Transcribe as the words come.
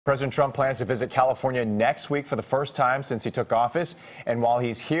President Trump plans to visit California next week for the first time since he took office. And while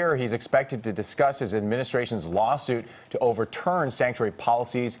he's here, he's expected to discuss his administration's lawsuit to overturn sanctuary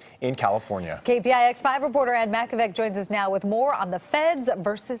policies in California. KPIX 5 reporter Ed Makovec joins us now with more on the feds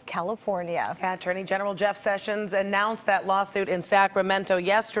versus California. Attorney General Jeff Sessions announced that lawsuit in Sacramento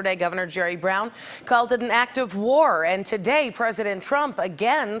yesterday. Governor Jerry Brown called it an act of war. And today, President Trump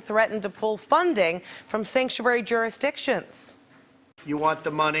again threatened to pull funding from sanctuary jurisdictions. You want the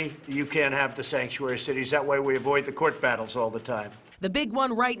money, you can't have the sanctuary cities. That way we avoid the court battles all the time. The big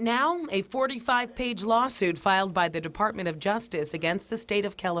one right now, a 45-page lawsuit filed by the Department of Justice against the state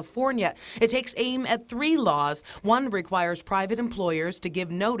of California. It takes aim at 3 laws. One requires private employers to give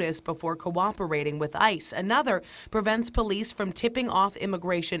notice before cooperating with ICE. Another prevents police from tipping off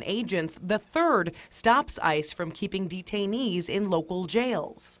immigration agents. The third stops ICE from keeping detainees in local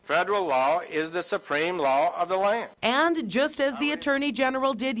jails. Federal law is the supreme law of the land. And just as the Attorney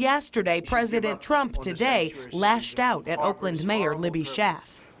General did yesterday, President Trump today lashed out at Oakland Mayor Libby Schaaf.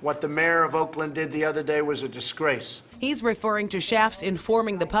 What the mayor of Oakland did the other day was a disgrace. He's referring to Schaaf's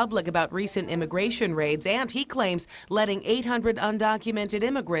informing the public about recent immigration raids, and he claims letting 800 undocumented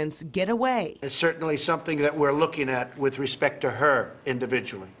immigrants get away. It's certainly something that we're looking at with respect to her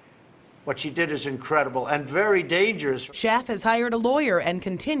individually. What she did is incredible and very dangerous. Schaaf has hired a lawyer and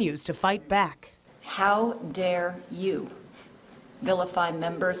continues to fight back. How dare you vilify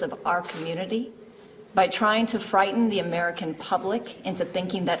members of our community by trying to frighten the American public into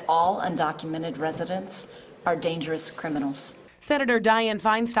thinking that all undocumented residents are dangerous criminals. Senator Dianne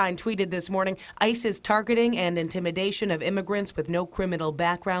Feinstein tweeted this morning, ICE's targeting and intimidation of immigrants with no criminal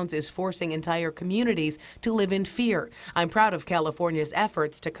backgrounds is forcing entire communities to live in fear. I'm proud of California's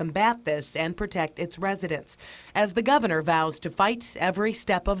efforts to combat this and protect its residents, as the governor vows to fight every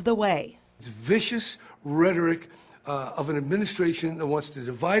step of the way. It's vicious rhetoric of an administration that wants to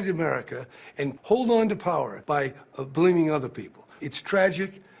divide America and hold on to power by blaming other people. It's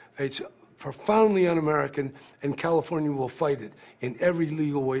tragic, it's profoundly un-American, and California will fight it in every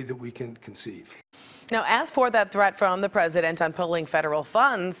legal way that we can conceive. Now, as for that threat from the president on pulling federal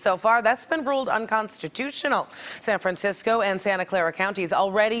funds, so far that's been ruled unconstitutional. San Francisco and Santa Clara counties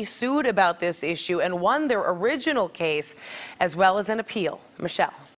already sued about this issue and won their original case, as well as an appeal. Michelle.